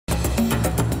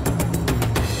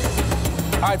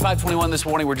right, 5:21 this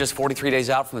morning. We're just 43 days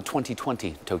out from the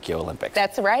 2020 Tokyo Olympics.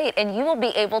 That's right, and you will be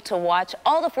able to watch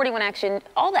all the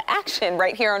action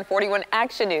right here on 41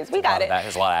 Action News. We got it.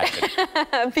 There's a lot of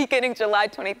action. Beginning July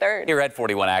 23rd. Here at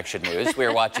 41 Action News, we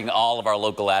are watching all of our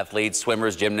local athletes,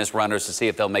 swimmers, gymnasts, runners to see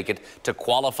if they'll make it to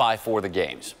qualify for the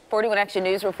games. 41 Action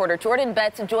News reporter Jordan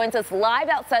Betts joins us live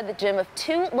outside the gym of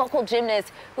two local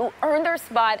gymnasts who earned their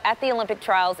spot at the Olympic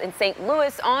trials in St.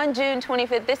 Louis on June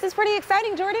 25th. This is pretty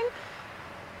exciting, Jordan.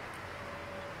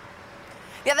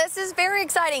 Yeah, this is very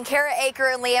exciting.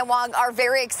 Eaker and Leanne Wong are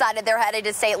very excited. They're headed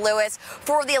to St. Louis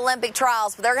for the Olympic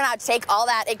trials, but they're going to have to take all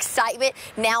that excitement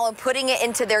now and putting it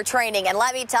into their training. And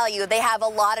let me tell you, they have a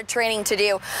lot of training to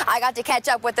do. I got to catch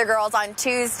up with the girls on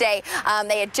Tuesday.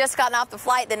 They had just gotten off the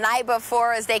flight the night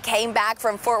before as they came back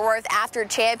from Fort Worth after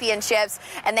championships,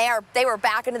 and they were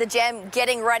back into the gym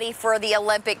getting ready for the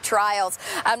Olympic trials.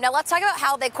 Now let's talk about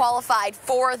how they qualified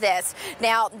for this.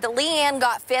 Now, the Leanne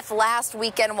got 5th last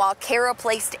weekend while Kara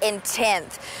placed in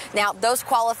 10th. Now, those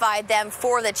qualified them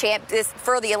for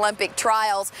the Olympic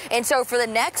trials. And so for the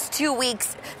next 2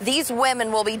 weeks, these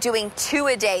women will be doing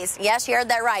 2-a-days. Yes, you heard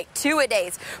that right,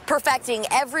 2-a-days, perfecting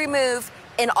every move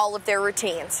in all of their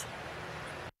routines.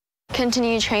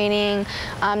 Continue training,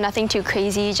 nothing too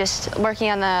crazy, just working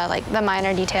on the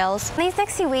minor details. These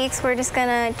next 2 weeks, we're just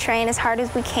gonna train as hard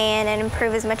as we can and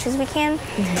improve as much as we can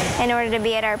in order to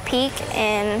be at our peak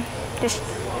and just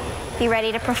be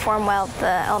ready to perform well at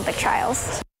the Olympic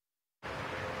trials.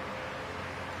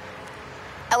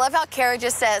 I love how Kara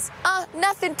just says,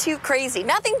 nothing too crazy.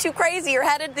 Nothing too crazy. You're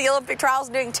headed to the Olympic trials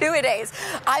doing 2-a-days.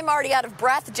 I'm already out of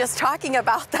breath just talking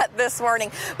about that this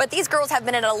morning. But these girls have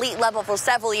been at an elite level for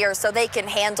several years, so they can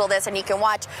handle this, and you can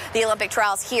watch the Olympic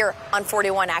trials here on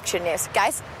 41 Action News.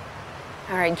 Guys?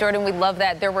 All right, Jordan, we love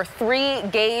that. There were 3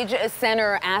 GAGE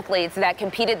Center athletes that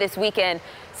competed this weekend.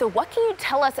 So what can you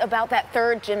tell us about that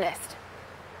third gymnast?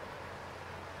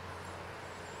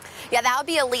 Yeah, that would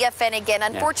be Aaliyah Finnegan.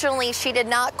 Unfortunately, she did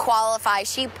not qualify.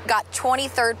 She got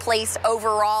 23rd place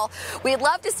overall. We'd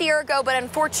love to see her go, but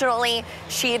unfortunately,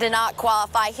 she did not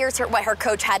qualify. Here's what her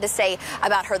coach had to say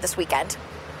about her this weekend.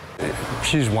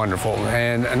 She's wonderful,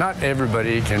 and not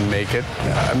everybody can make it.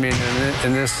 I mean,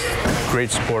 in this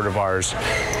great sport of ours,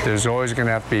 there's always going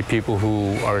to have to be people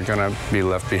who are going to be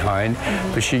left behind,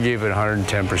 but she gave it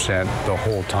 110% the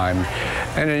whole time,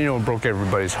 and you know, it broke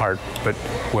everybody's heart, but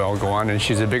we'll go on, and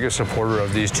she's the biggest supporter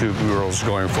of these two girls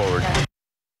going forward.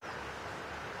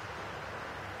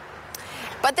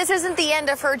 But this isn't the end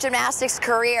of her gymnastics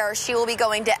career. She will be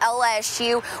going to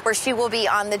LSU, where she will be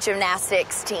on the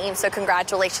gymnastics team. So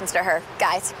congratulations to her,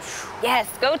 guys. Yes,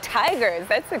 go Tigers.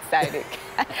 That's exciting.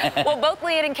 Well, both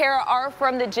Leanne and Kara are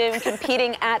from the gym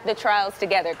competing at the trials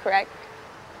together, correct?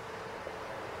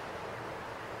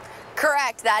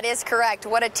 Correct. That is correct.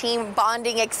 What a team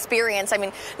bonding experience. I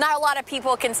mean, not a lot of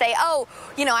people can say, oh,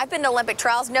 you know, I've been to Olympic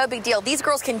trials, no big deal. These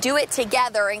girls can do it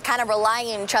together and kind of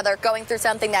rely on each other, going through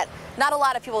something that not a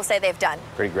lot of people say they've done.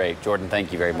 Pretty great. Jordan,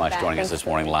 thank you very much for joining us this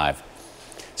morning live.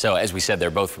 So, as we said,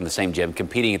 they're both from the same gym,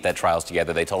 competing at that trials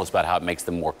together. They told us about how it makes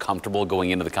them more comfortable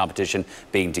going into the competition,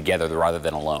 being together rather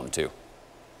than alone, too.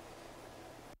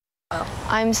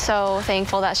 I'm so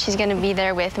thankful that she's going to be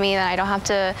there with me, that I don't have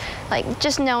to,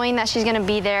 just knowing that she's going to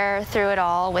be there through it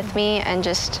all with me, and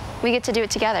we get to do it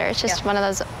together. It's just one of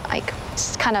those,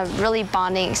 kind of really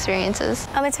bonding experiences.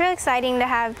 It's really exciting to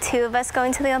have 2 of us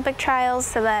going to the Olympic trials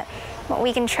so that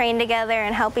we can train together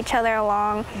and help each other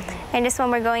along. And just when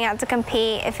we're going out to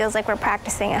compete, it feels like we're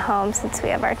practicing at home since we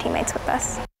have our teammates with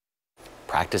us.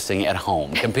 Practicing at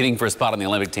home. Competing for a spot on the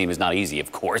Olympic team is not easy,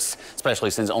 of course, especially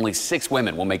since only 6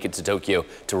 women will make it to Tokyo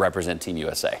to represent Team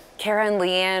USA. Kara and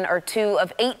Leanne are 2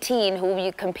 of 18 who will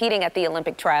be competing at the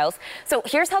Olympic trials. So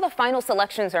here's how the final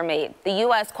selections are made. The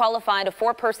U.S. qualified a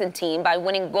 4-person team by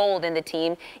winning gold in the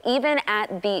team, even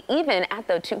at the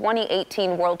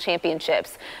 2018 World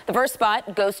Championships. The first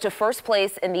spot goes to first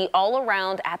place in the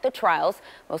all-around at the trials,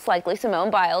 most likely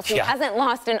Simone Biles, who hasn't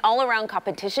lost an all-around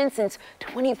competition since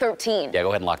 2013. Yeah, go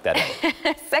ahead and lock that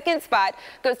in. Second spot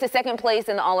goes to second place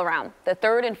in the all-around. The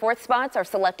 3rd and 4th spots are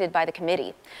selected by the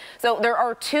committee. So there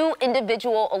are 2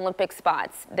 individual Olympic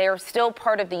spots. They are still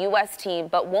part of the U.S. team,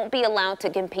 but won't be allowed to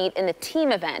compete in the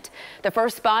team event. The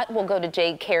first spot will go to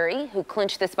Jade Carey, who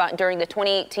clinched the spot during the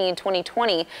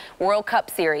 2018-2020 World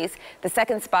Cup Series. The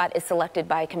second spot is selected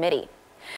by a committee.